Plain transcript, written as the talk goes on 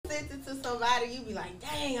somebody, you be like,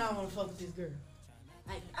 dang, I don't want to fuck with this girl.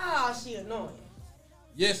 Like, oh, she annoying.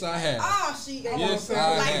 Yes, I have. Oh, she ain't. Yes, I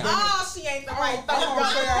have. Oh, she ain't the right throat goat.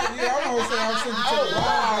 I'm gonna say I'm second to the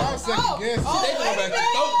wrong. I'm second guessing. They go back to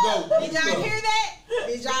throat goat. Did y'all hear that?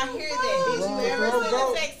 Did y'all hear that? Did you ever send a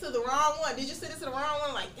text to the wrong one? Did you send it to the wrong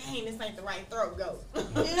one? Like, dang, this ain't the right throat goat. You know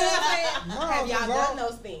what I'm saying? Have y'all done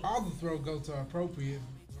those things? All the throat goats are appropriate.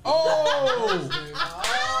 Oh!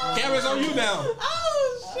 Camera's on you now.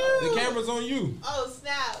 Oh, shoot. The camera's on you. Oh,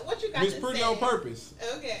 snap. What you got Miss to Pretty say? on purpose.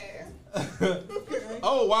 Okay.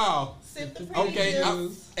 Oh wow. Sip the pretty Okay.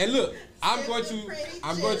 juice. And look, I'm Sip going the to pretty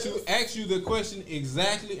going juice. to ask you the question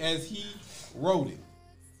exactly as he wrote it.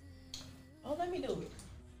 Oh, let me do it.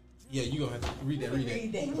 Yeah, you gonna have to read that.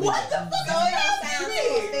 What the fuck? So it don't sound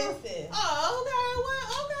too offensive. Oh, okay. What?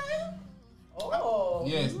 Okay. Oh.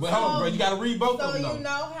 Yes, but hold on, bro. You gotta read both of them. So though. you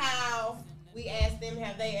know how we asked them,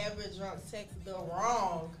 have they ever drunk text the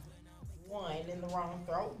wrong one in the wrong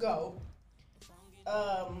throat goat?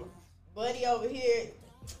 Buddy over here,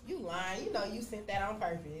 you lying. You know you sent that on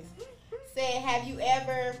purpose. Said, have you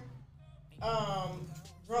ever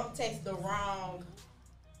drunk text the wrong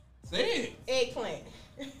Say it. eggplant?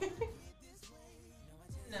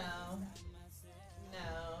 No.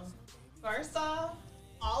 First off,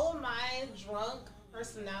 all of my drunk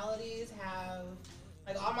personalities have,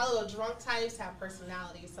 like all my little drunk types have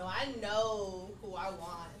personalities. So I know who I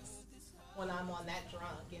want when I'm on that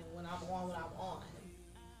drunk and when I'm on.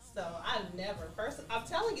 So I never, I'm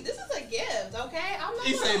telling you, this is a gift, okay? I'm not.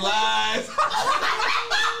 He say lies. Fuck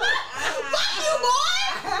you, boy!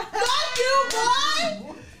 Fuck you,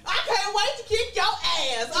 boy! I can't wait to kick your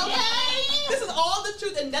ass, okay? This is all the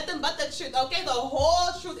truth and nothing but the truth, okay? The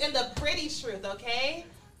whole truth and the pretty truth, okay?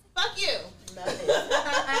 Fuck you. Okay?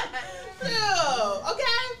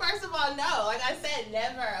 First of all, no. Like I said,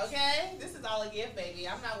 never, okay? This is all a gift, baby.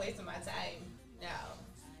 I'm not wasting my time. No.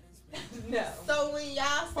 No. So when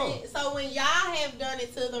y'all say, when y'all have done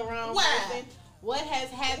it to the wrong person, what has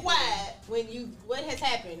happened? What has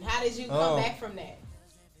happened? How did you come back from that?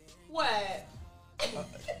 What?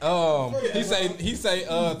 He say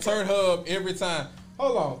turn her up every time.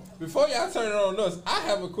 Hold on. Before y'all turn it on us, I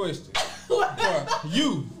have a question. For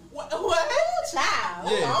you. What?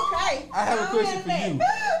 Child. Yeah. Okay. I have a question for you.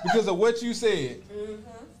 Because of what you said.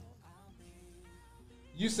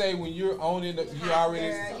 You say when you're owning it, you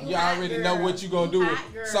already know what you're gonna do.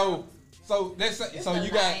 So that's so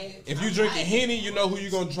you got, if you drinking Henny, you know who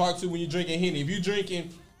you're gonna talk to when you're drinking Henny. If you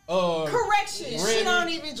drinking correction, Randy, she don't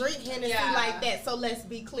even drink Hennessy like that. So let's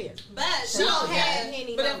be clear. But she don't have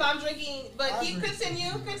Henny. But if I'm drinking,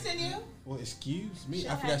 continue. Well, excuse me,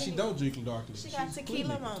 I forgot she don't drink darkly. She got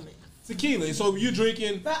tequila moment. Tequila. So if you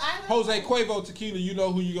drinking Jose Cuervo tequila, you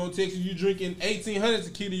know who you gonna text. If you drinking 1800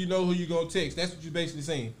 tequila, you know who you gonna text. That's what you basically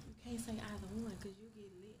saying. You can't say either one because you get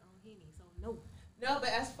lit on Henny. So no. No, but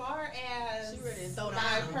as far as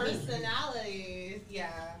my personalities,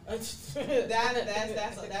 that's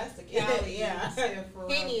the Cali. Yeah.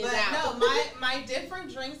 Henny is out. No, my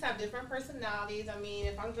different drinks have different personalities. I mean,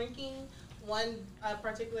 if I'm drinking one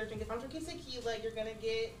particular drink, if I'm drinking tequila, you're gonna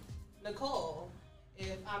get Nicole.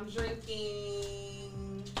 If I'm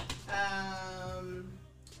drinking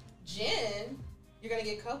gin, you're gonna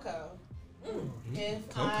get Coco. If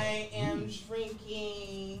Coco. I am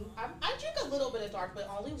drinking, I drink a little bit of dark, but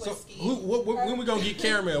only whiskey. So when we gonna get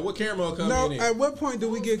caramel? What caramel coming in? At what point do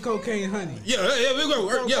we get cocaine honey? Yeah, we go.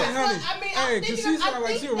 Cocaine honey. I mean, hey, because she sound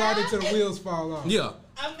like she ride until the wheels fall off. Yeah.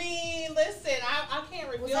 I mean, listen, I can't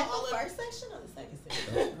reveal all the of first section or the second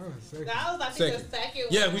section? That was, I think, the second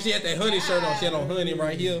one. Yeah, we she had that honey shirt on. She had on honey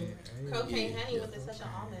right here. Cocaine honey with such an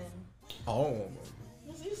almond. Oh.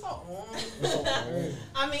 You so orange.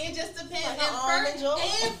 I mean, it just depends. Like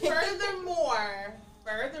and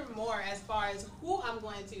furthermore, as far as who I'm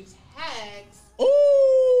going to text. Ooh.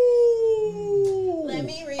 Let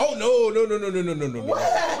me read. Oh no. What?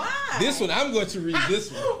 Why? This one, I'm going to read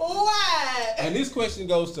this one. What? And this question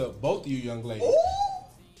goes to both of you young ladies. Ooh.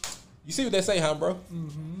 You see what they say, huh, bro?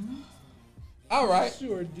 Mm-hmm. All right. I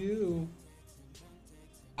sure do.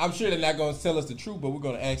 I'm sure they're not going to tell us the truth, but we're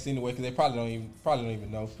going to ask anyway because they probably don't even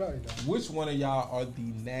know. Probably don't. Which one of y'all are the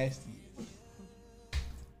nastiest?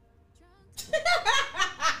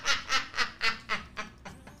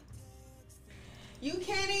 You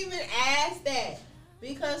can't even ask that.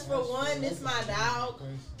 Because for one, this my dog,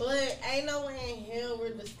 but ain't no way in hell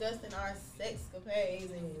we're discussing our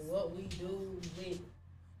sexcapades and what we do with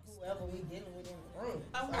whoever we dealing with in the room.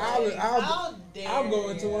 I'll go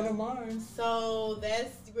into one of mine. So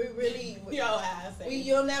we really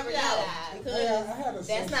you'll never know because I had a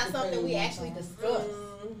that's not something we actually discuss.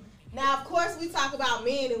 Now, of course, we talk about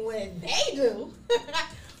men and what they do,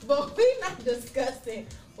 but we're not discussing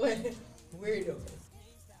what we're doing.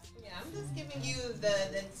 Yeah, I'm just giving you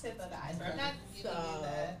the tip of the iceberg. I'm not giving you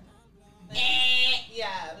the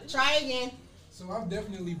yeah. Try again. So I've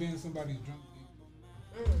definitely been somebody's drunk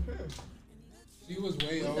Mm-hmm. She was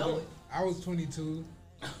way We know older. it. I was 22.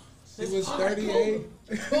 She was 38.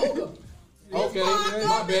 Okay, Parker,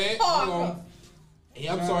 my bad. Hold Parker. on. Hey,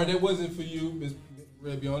 I'm sorry, that wasn't for you, Miss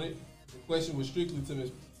Red on it. The question was strictly to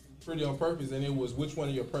Miss Pretty on purpose, and it was which one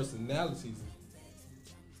of your personalities is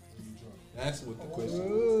that's what the question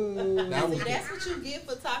was. That was That's what you get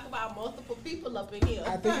for talking about multiple people up in here.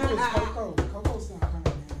 I think it was Coco. Coco sound kind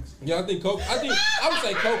of nasty. Yeah, I think Coco. I would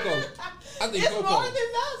say Coco. I think It's Coco. more than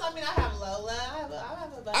those. I mean, I have Lola. I have a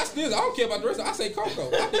I don't care about the rest of it. I say Coco.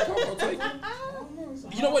 I think Coco take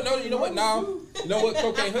it. You know what? No, you know what? No. You know what?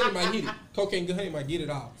 Cocaine Honey might hit it. Cocaine Honey might get it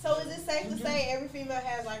all. So is it safe to say every female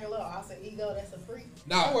has like a little alter ego that's a freak?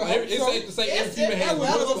 Nah, it's safe to say every female has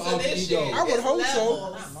levels multiple to alter this ego. shit. I would It's hope so.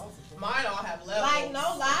 levels. Mine all have levels. Like, no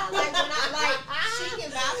lie. Like, when she can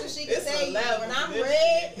vouch and she can It's a say, level when to I'm this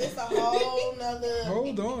red, it's a whole nother...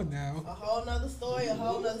 Hold on now. A whole nother story, a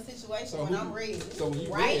whole nother situation So when who- I'm red. So when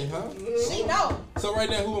you right? red, huh? She know. So right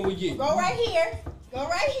now, who am we getting? Go right here. Go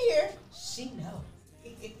right here. She know.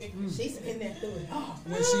 She's in there through it all.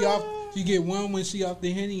 When she off, she get one when she off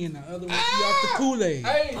the Henny and the other when she off the Kool-Aid.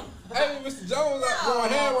 Hey, Mr. Jones, going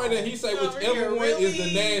hand right there. He say whichever one is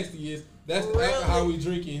the nastiest. That's the alcohol we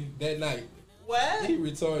drinking that night. What? He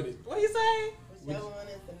retarded. What you say? Whichever one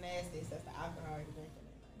is the nastiest, that's the alcohol you're drinking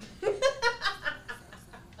that night.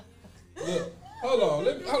 Look, hold on.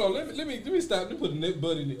 Let me stop. Let me put a nip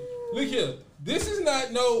butt in it. Look here. This is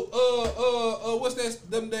not no what's that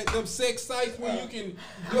them sex sites where you can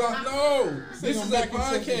go out. No. This is a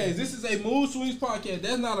podcast. This is a mood swings podcast.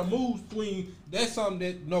 That's not a mood swing. That's something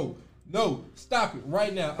that no. Stop it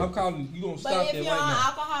right now. I'm calling you gonna stop But that if right you're on now.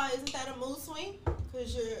 alcohol, isn't that a mood swing?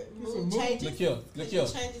 Because your mood changes. Look here.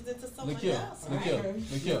 Changes into someone else. Look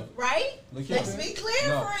here. Right? Look here. Let's be clear,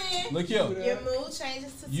 No. friend. Look here. Your mood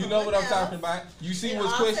changes to You someone know what I'm else. talking about. You see And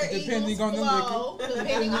what's alter question. egos Depending on the flow,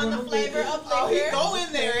 depending on the flavor of liquor. Oh, he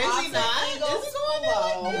going there, is he Alter not? egos Is he going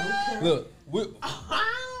there like that? Look,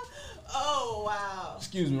 Oh, wow.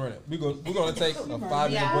 excuse me right now. We're gonna take a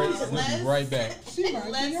 5-minute Yeah, break. We'll be let's- right back. She might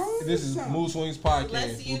be Let's- on This is something. Mood Swings Let's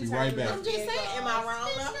Podcast. you We'll be turn right it back. up. I'm just saying, am I wrong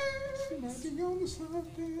though? She might be on to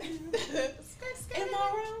something. Am I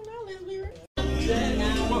wrong though? Let's be real.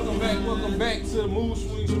 Welcome back to the Mood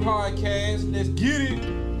Swings Podcast. Let's get it.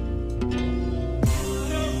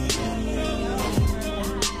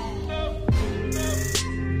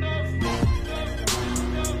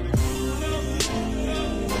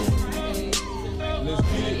 Let's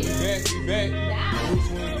get it. We back. Mood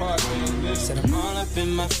Swings Podcast. Let's Said I'm all up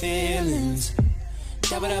in my feelings.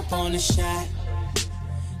 Doubled up on the shot.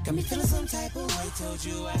 Got me feeling some type of way. Told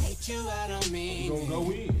you I hate you, I don't mean We're gonna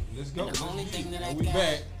go in. Let's go. And the only thing that I We got-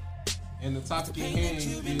 back. And the topic at hand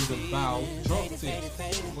is about drunk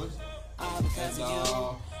text. all because of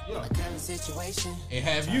you. Yeah. My current situation. And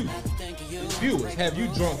have you, I have to think of you. viewers, have you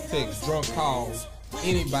drunk text, drunk calls,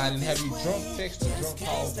 anybody, and have you drunk text or drunk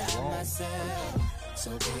calls wrong?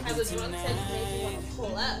 So Have a drunk text make you want to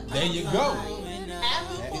pull up. There you go.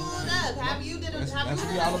 Have you pulled up? Have you did a That's have you what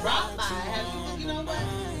did we all a drop about. by? Have you know what?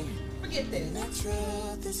 Forget this.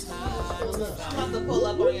 truth is I'm about to pull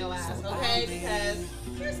up on your ass, okay? Because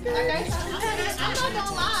like I said, I'm not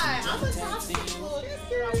gonna lie. I'm a toxic little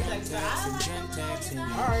drunk texter. I like them.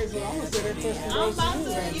 All right, so I'm gonna say that question I'm goes about to you. to,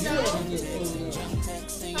 Have you you know. ever just pulled up?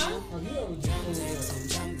 Huh? Have you ever just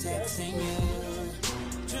pulled up?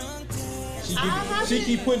 She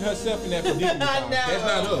keep putting herself in that predicament. I know. That's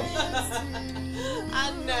not us.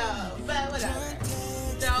 I know, but whatever.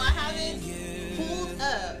 No, I haven't pulled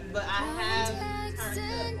up, but I have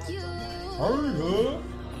turned up. Heard her.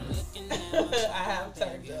 I have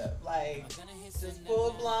turned up, like just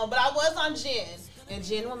full blown. But I was on gin, and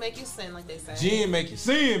gin will make you sin, like they say. Gin make you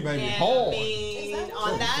sin, baby. And Hard. I mean,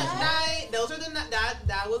 on that night, those are the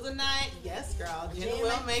that was a night. Yes, girl, gin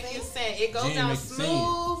will make you sin. It goes Gin down make you sin.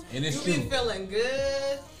 smooth. And it's you true. be feeling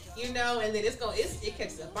good, you know, and then it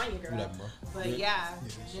catches up on you, girl. Whatever, bro. But yeah,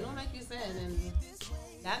 gin will make you sin. And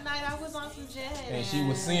that night I was on some gin, And she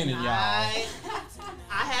was sinning, y'all. I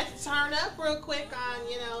had to turn up real quick on,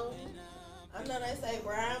 you know. I know they say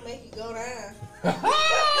brown make you go down.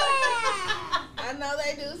 I know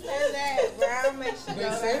they do say that. Brown makes you They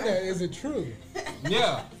go say down. that. Is it true?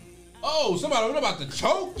 Yeah. Oh, somebody about to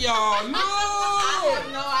choke y'all. No. I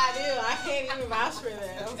have no idea. I can't even vouch for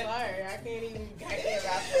that. I'm sorry. I can't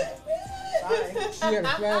vouch for that. So Sorry. She had a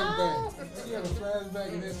flashback. She had a flashback,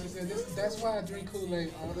 and then she said, "That's why I drink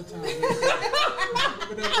Kool-Aid all the time."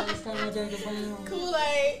 Remember that last time I drank the Brown?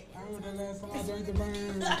 Kool-Aid. I remember that last time I drank the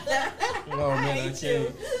Brown. Oh man, I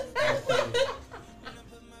can't.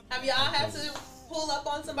 Have y'all had to pull up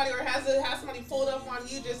on somebody, or has somebody pulled up on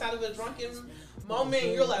you just out of a drunken moment?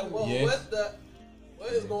 And you're like, whoa,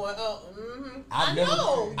 what is going on? Mm-hmm. I've never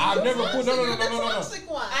pulled. No. I know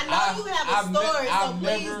you have a story, so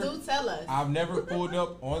please do tell us. I've never pulled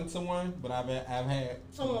up on someone, but I've had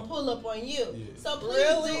someone pull up on you. Yeah. So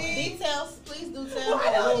please do details. Please do tell us.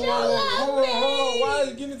 Hold on. Why is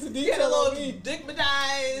it getting into detail? Get a on little me?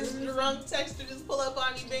 digmatized, drunk texter just pull up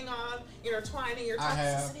on you, being on intertwining your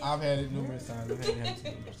toxicity. I've had it numerous times. I've had it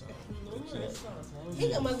numerous times. He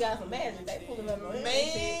must got some magic. They pulling up on him.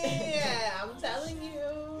 Man, I'm telling you.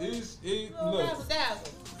 Look.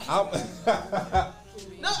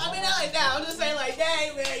 No, I mean not like that. I'm just saying like,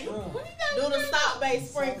 dang man, what you do the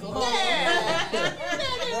stop-based sprinkle.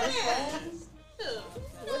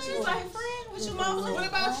 What you say, friend? What you mama? What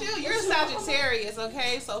about you? You're a Sagittarius,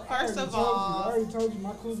 okay? So first of all, I already told you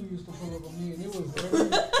my cousin used to pull up on me, and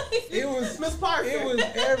it was Miss Parker.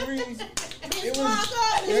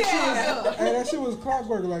 That shit was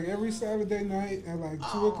clockwork. Like every Saturday night at like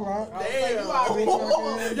 2:00. Damn.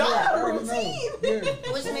 Y'all have a routine. Yeah.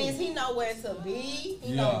 Which means he know where to be.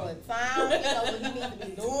 He know what time. He know what he needs to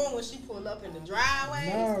be doing when she pull up in the driveway.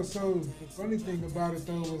 No, so the funny thing about it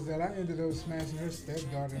though was that I ended up smashing her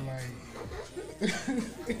stepdaughter like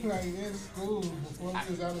in school before we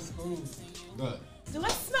was out of school. Look. Do I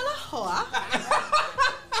smell a whore?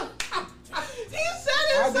 He said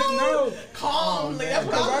it I didn't know. Calmly.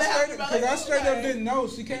 Because I straight up didn't know.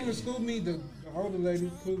 She came to school me, the older lady,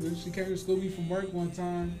 Cougar, she came to school me from work one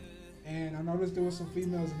time, and I noticed there was some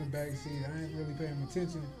females in the back seat. I ain't really paying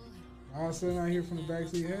attention. All of a sudden I hear from the back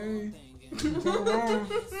seat, hey, turn around.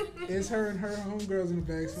 It's her and her homegirls in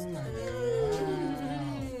the back seat. I'm like,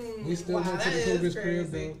 wow. We still went to the Cougar's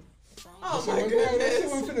crib though. Oh my goodness. That shit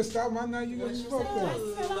wasn't finna stop my night. You gonna be fucked up.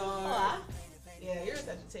 Yeah, you're a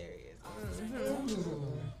Sagittarius. I'm just a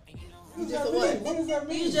little. You just a what? What does that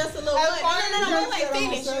mean? You just a little what? No, wait,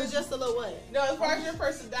 finish. You just a little what? No, as far as your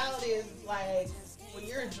personality is, like, when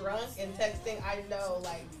you're drunk and texting, I know,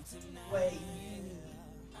 like, what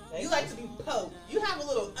you like to be poked. You have a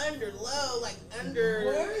little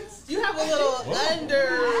you have a little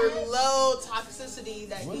low toxicity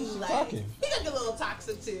that What you is she like. talking? You like a little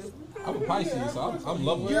toxic too. I'm a Pisces, so I'm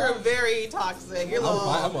lovable. You're very toxic. You're I'm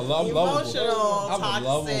lovable. Emotional, I'm toxic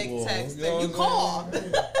lovable. texter. You know You call.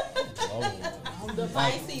 The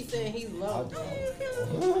Pisces said he's low.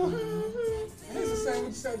 It's the same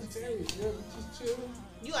with Sagittarius. Yeah, we just chill.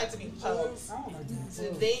 You like to be poked. I don't like to be So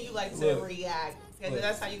poked. then you like to react. And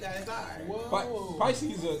that's how you guys are. Whoa.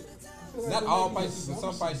 Pisces are not all Pisces, but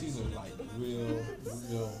some Pisces are like real.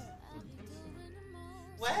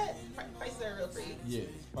 What? Pisces are real free. Yeah,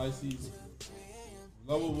 Pisces,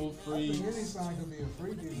 lovable, I free, think any sign can be a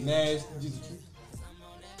freak. nasty. Just,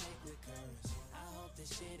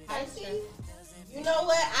 Pisces? You know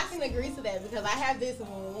what? I can agree to that because I have this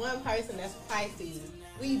one person that's Pisces.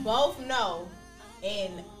 We both know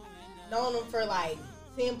and known them for like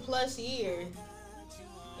 10 plus years.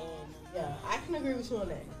 And yeah, I can agree with you on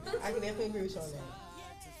that. I can definitely agree with you on that.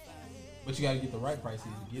 but you got to get the right Pisces to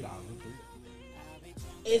get out of it.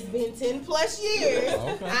 It's been 10 plus years.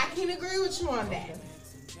 Okay. I can agree with you on that.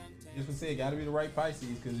 Just to say, it got to be the right Pisces,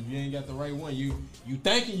 because if you ain't got the right one, you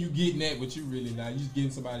thinking you getting that, but you really not. You just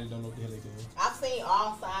getting somebody that don't know what the hell they doing. I've seen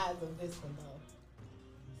all sides of this one though,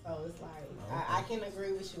 so it's like I can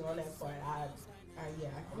agree with you on that part. I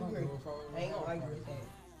can agree. I ain't gonna argue with that.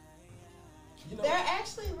 You know, They're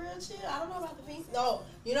actually real chill. I don't know about the female. No,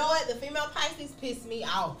 you know what? The female Pisces piss me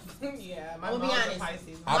off. Yeah, I'm gonna be honest.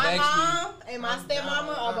 Pisces. My mom and my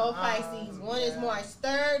stepmama are both Pisces. One is March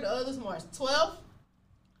 3rd, the other's March 12th.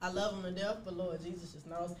 I love them to death, but Lord Jesus just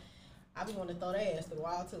knows. I be wanting to throw their ass to the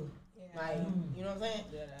wall too. Like, you know what I'm saying?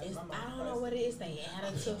 Yeah, I don't know what it is, they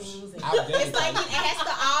attitudes. And I've done it's like it has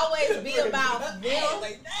to always be about them.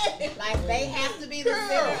 Like they have to be the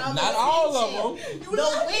center of not the all relationship. of them. The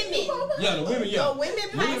women. Yeah, the women, yeah. The women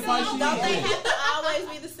Pisces, don't they have to always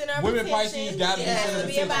be the center of Women attention? Pisces gotta be It has center to of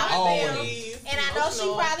be attention about always. them. And I know she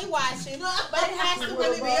probably watching, but it has to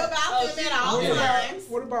really be about them at all times.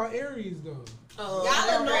 What about Aries though?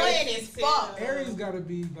 Y'all annoying as fuck. Aries gotta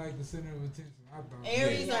be like the center of attention. I thought.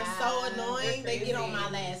 Aries are so annoying. They get on my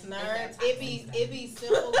last nerve. It be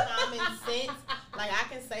simple common sense. Like I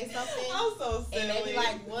can say something, I'm so silly. and they be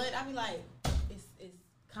like, "What?" I be like, "It's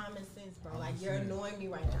common sense, bro. Like you're annoying me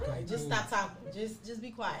right now. Like just stop talking. Just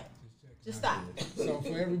be quiet." Just stop. So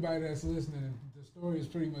for everybody that's listening, the story is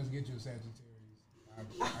pretty much get you a Sagittarius.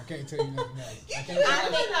 I can't tell you nothing else. I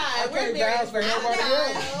can't vouch for everybody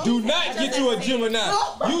else. Do not get you a Gemini.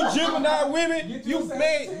 You Gemini women, you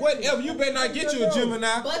man, whatever. You better not get you a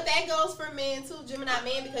Gemini. But that goes for men too, Gemini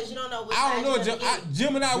men, because you don't know what. I don't know,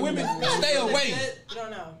 Gemini women. Stay away. You don't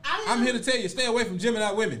know. I'm here to tell you, stay away from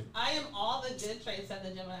Gemini women. I am all the good traits of the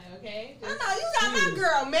Gemini. Okay. I know you got my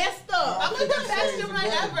girl messed up. I'm like the best Gemini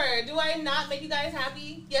ever. Do I not make you guys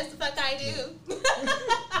happy? Yes, the fuck I do.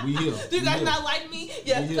 We here. Do you guys not like me?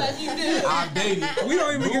 Yes, the fuck you do. I've dated. We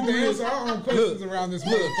don't even get to answer our own questions around this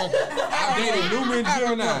motherfucker. I've dated numerous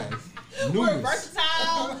Geminis. We're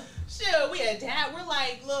versatile. Shit, we adapt. We're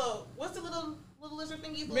like, look, what's the little lizard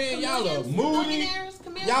thingies? Man, y'all are moody.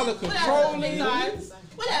 Y'all are controlling.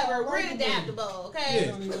 Whatever, we're adaptable,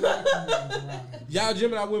 okay? Yeah. Y'all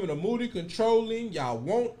Gemini women are moody, controlling. Y'all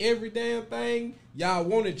want every damn thing. Y'all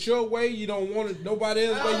want it your way. You don't want it nobody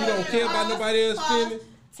else's way. You don't care about nobody else's feelings.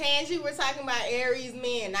 Tangy, we're talking about Aries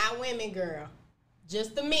men, not women, girl.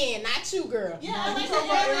 Just the men, not you, girl. Yeah, I like the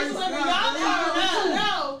Aries women.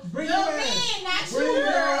 Y'all Bring the men, not you,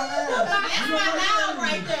 girl. That's my dog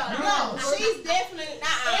right there. No, she's definitely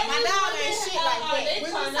my dog ain't shit like that. We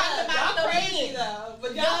was talking about the men.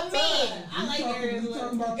 But the men. I like Aries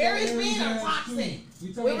women. Aries men are toxic.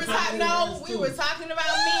 We were talking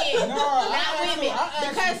about men, not women.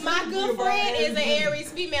 Because my good friend is an Aries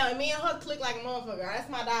female, and me and her click like a motherfucker. That's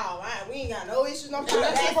my dog. We ain't got no issues, no problem.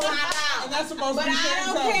 That's my dog. And that's supposed but to be I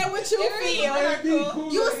don't care what you feel.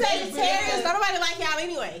 You Sagittarius. Nobody like y'all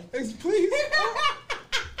anyway. Please.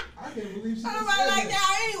 I can't believe she nobody like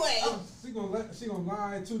y'all anyway. She gonna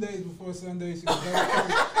lie 2 days before Sunday. She gonna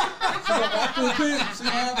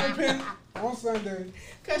have to repent on Sunday.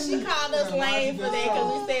 Cause she called us lame for that.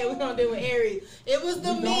 Cause we said we gonna deal with Aries. It was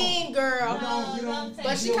the mean girl.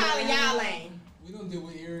 But she calling y'all lame. We don't deal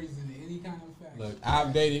with Aries in any kind of fact. Look,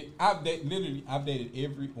 I've dated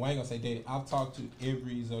every. Well, I ain't gonna say dated. I've talked to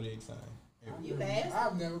every zodiac sign. You bad?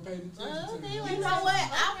 I've never paid attention to it. You know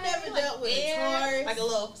what? I've never dealt with Taurus. Like a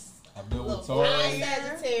little. I've dealt with Taurus.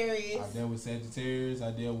 Sagittarius. I've dealt with Sagittarius.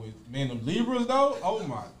 I dealt with them Libras though. Oh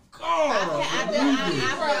my God! I've dealt with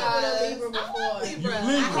a Libra before.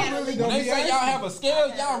 When they say y'all have a scale,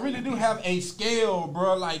 y'all really do have a scale,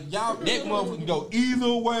 bro. Like y'all, that motherfucker can go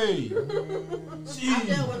either way. I've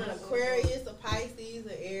dealt with an Aquarius, a Pisces,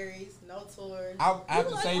 an Aries, no Taurus. I have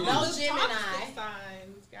to say no this. Gemini.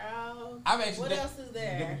 Signs, girl. I've actually. What else is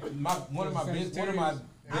there? One of my best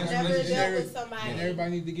I've never dealt with somebody. And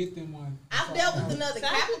everybody need to get them one. I've dealt with another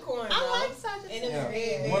Capricorn. I like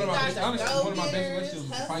Sagittarius. One of my best relationships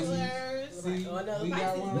was Pisces. See, we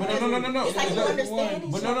got one. No. It's like you understand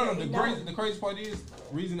each But other. no. The crazy part is,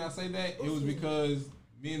 reason I say that, it was because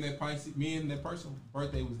me and that person's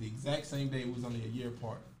birthday was the exact same day. It was only a year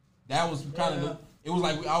apart. That was kind of it was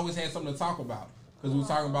like we always had something to talk about. Because we were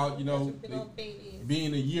talking about,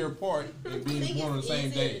 being a year apart and being born on the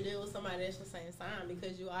same day. It's easier to deal with somebody that's the same sign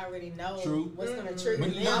because you already know what's going to trigger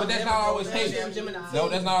them. But that's not always the case. No,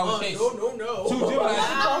 that's not always the case. No. Two Geminis. It's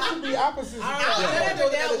supposed to be opposites.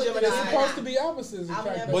 It's supposed to be opposites.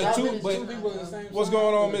 But two people are the same. What's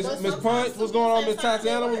going on, Miss Punch? What's going on, Miss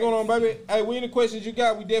Tatiana? What's going on, baby? Hey, we any questions you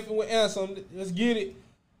got, we definitely will answer them. Let's get it.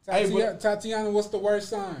 Tatiana, what's the worst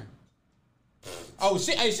sign? Oh,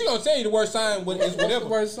 she gonna tell you the worst sign is whatever. What's the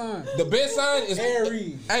worst sign? The best sign is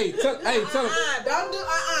Aries. Hey, tell him. Don't do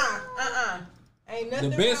Ain't nothing.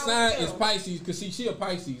 The best sign is Pisces, because she a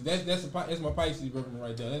Pisces. That's my Pisces reference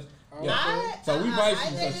right there. So we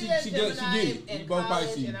Pisces. So she get it. We both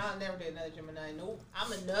Pisces. And I'll never date another Gemini. Nope,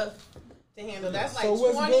 I'm enough to handle. That's like so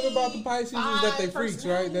what's good about the Pisces is that they freaks,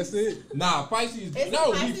 right? That's it. Nah, Pisces. We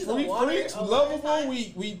freaks, lovable.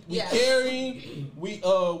 We caring.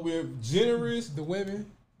 We're generous. The women.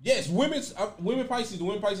 Yes, women Pisces. The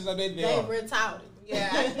women Pisces are they retarded. Yeah,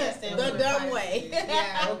 I can't stand the dumb way.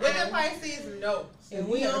 Yeah, women Pisces, no. And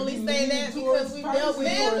we only say that because we dealt with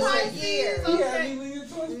men Pisces.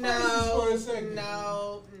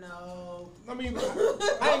 No. I mean, I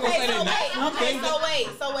ain't gonna say that.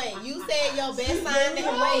 So wait. You said your best sign the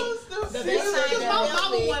best sign that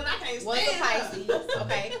was a Pisces.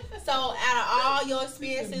 Okay. So out of all your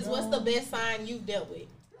experiences, what's the best sign you've dealt with?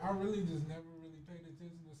 I really just never really paid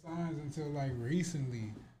attention to signs until like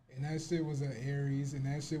recently. And that shit was an Aries, and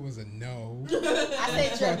that shit was a no. I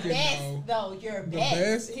said your best, though. Your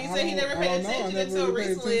best. He said he never paid attention until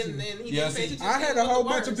recently, and he didn't pay attention. I had a whole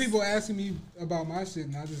bunch of people asking me about my shit,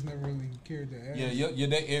 and I just never really cared to ask. Yeah,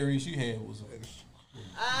 that Aries you had was.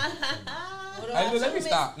 Let me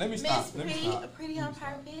stop. Pretty on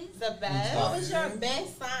purpose. The best. What was your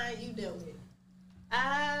best sign you dealt with?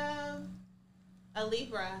 A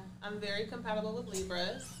Libra. I'm very compatible with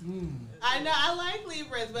Libras. I know I like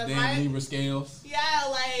Libras, but Libra scales.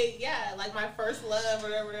 Like my first love,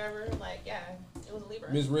 whatever. Like, yeah, it was a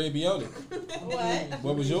Libra. Miss Ray Bionic.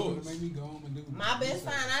 What was yours? My best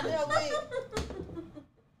sign I dealt with.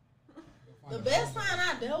 The best sign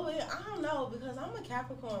I dealt with, I don't know, because I'm a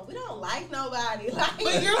Capricorn. We don't like nobody. Like,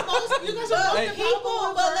 but you guys are most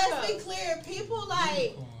people. But let's be clear, people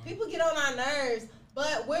get on our nerves.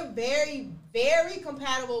 But we're very, very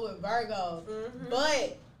compatible with Virgos. Mm-hmm.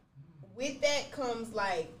 But with that comes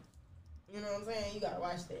like, you know what I'm saying? You gotta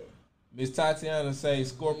watch that. Miss Tatiana say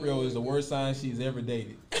Scorpio is the worst sign she's ever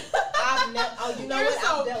dated. You know what?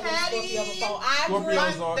 I've dealt with Scorpio before. I agree.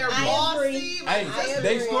 They're bossy. Hey,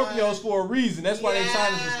 they Scorpios for a reason. That's why they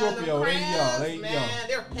signed us a Scorpio. They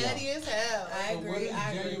They're petty as hell. I agree.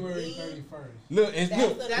 January 31st. Look, that's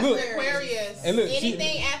Aquarius. And look,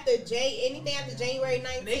 anything after January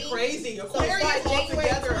 19th. They crazy. So Aquarius January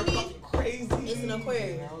 20th. Crazy. It's an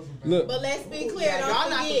Aquarius. Look. But let's be clear.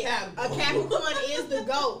 Don't forget, a Capricorn is the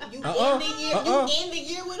GOAT. You end the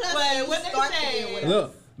year with us. But what they say?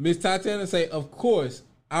 Look, Miss Tatiana say, of course,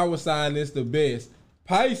 our sign is the best.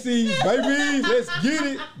 Pisces, baby, let's get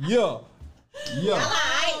it. Yeah.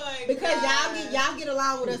 Because y'all get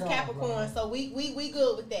along with us Capricorns, so we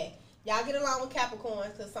good with that. Y'all get along with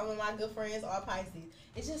Capricorns because some of my good friends are Pisces.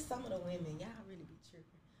 It's just some of the women, y'all really be tripping.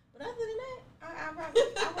 But other than that, I rock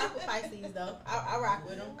with Pisces though. I rock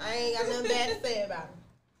with them. I ain't got nothing bad to say about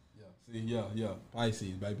them. Yeah.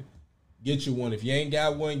 Pisces, baby. Get you one. If you ain't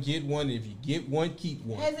got one, get one. If you get one, keep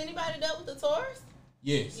one. Has anybody dealt with the Taurus?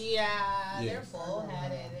 Yes. Yeah, they're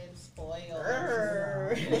bullheaded and spoiled.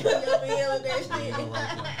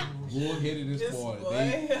 Bullheaded and spoiled.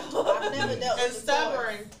 I've never dealt with and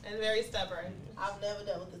stubborn and very stubborn. I've never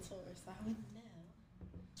dealt with the Taurus. I don't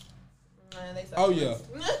know. Oh yeah.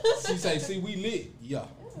 She say, see, we lit. Yeah.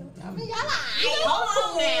 I mean, y'all hold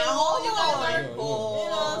on now. Hold on. You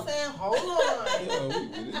know what I'm saying?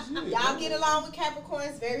 Hold on. Y'all get along with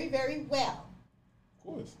Capricorns very, very well. Of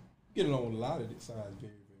course. Get along with a lot of the signs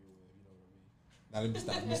very, very well. You know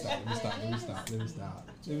what I mean? Now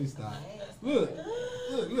let me stop. Look.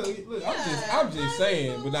 I'm just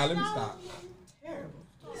saying, but now let me stop. Terrible.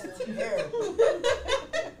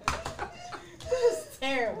 This is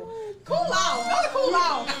terrible. Cool off. Go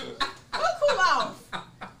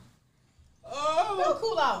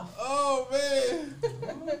cool off. Oh man.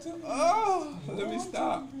 Let me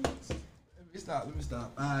stop.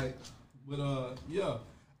 All right. But yeah.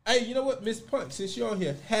 Hey, you know what, Miss Punch, since you're on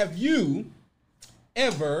here, have you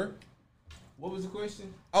ever, what was the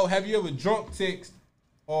question? Oh, have you ever drunk text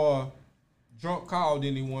or drunk called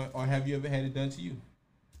anyone, or have you ever had it done to you?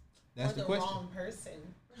 That's the question. Wrong person.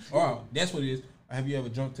 Oh, that's what it is. Or have you ever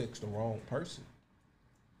drunk text the wrong person?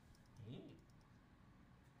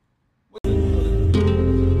 We're gonna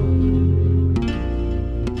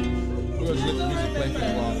let the music play for a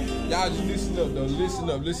while. Y'all just listen up, though.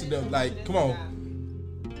 Listen up. Like, come on.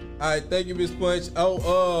 All right, thank you, Miss Punch.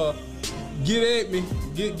 Get at me.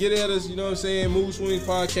 Get at us, you know what I'm saying? Mood Swings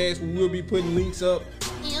Podcast. We will be putting links up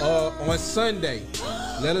on Sunday.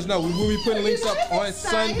 Let us know. We will be putting links up on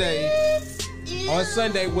Sunday. On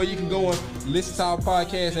Sunday, where you can go and listen to our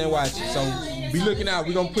podcast and watch it. So be looking out.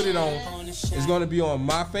 We're going to put it on. It's going to be on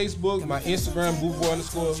my Facebook, my Instagram,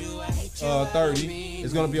 BooBoy_30.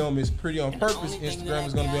 It's going to be on Miss Pretty on Purpose Instagram.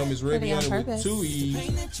 It's going to be on Miss Raviana with 2 E's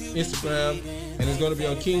Instagram. And it's going to be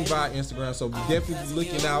on King By Instagram. So be definitely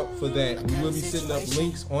looking out for that. We will be setting up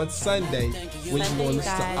links on Sunday where you can go and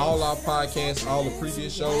listen to all our podcasts, all the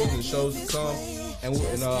previous shows and shows to come. And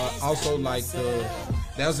also like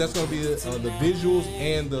that's going to be the visuals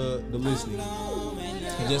and the listening.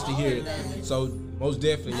 And just to hear it. So most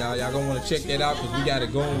definitely, y'all gonna want to check that out because we got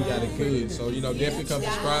it going, we got it good. So definitely come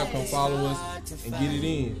subscribe, come follow us, and get it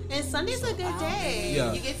in. And Sunday's a good day.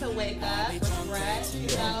 Yeah. You get to wake up, refresh, you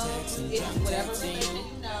get whatever religion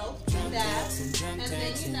do that, and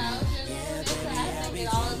then just relax and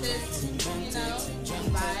get all of this,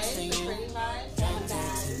 vibes, the pretty vibes.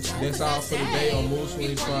 That's all for today on Mood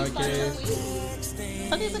Swings Podcast.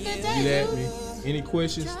 Sunday's a good day. Get at me. Any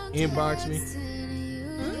questions? Inbox me.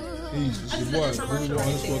 Peace. It's your boy,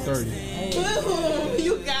 BooBoy_30.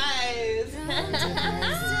 You guys.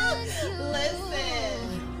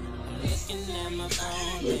 Listen. I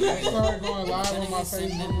started going live on my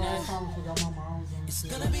Facebook last time. I forgot my mom's on. It's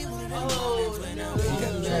gonna be one of them moments when I wake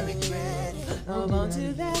up driving you mad. Hold on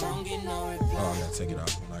to that. Oh, I gotta take it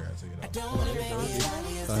off. I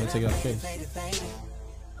gotta take it off. Finish.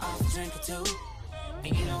 Off a drink or two,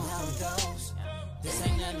 and you know how it goes. This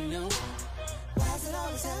ain't nothing new. Why does it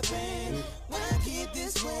always happen when I get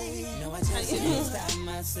this way? No, I just can't stop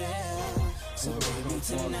myself. So baby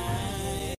tonight.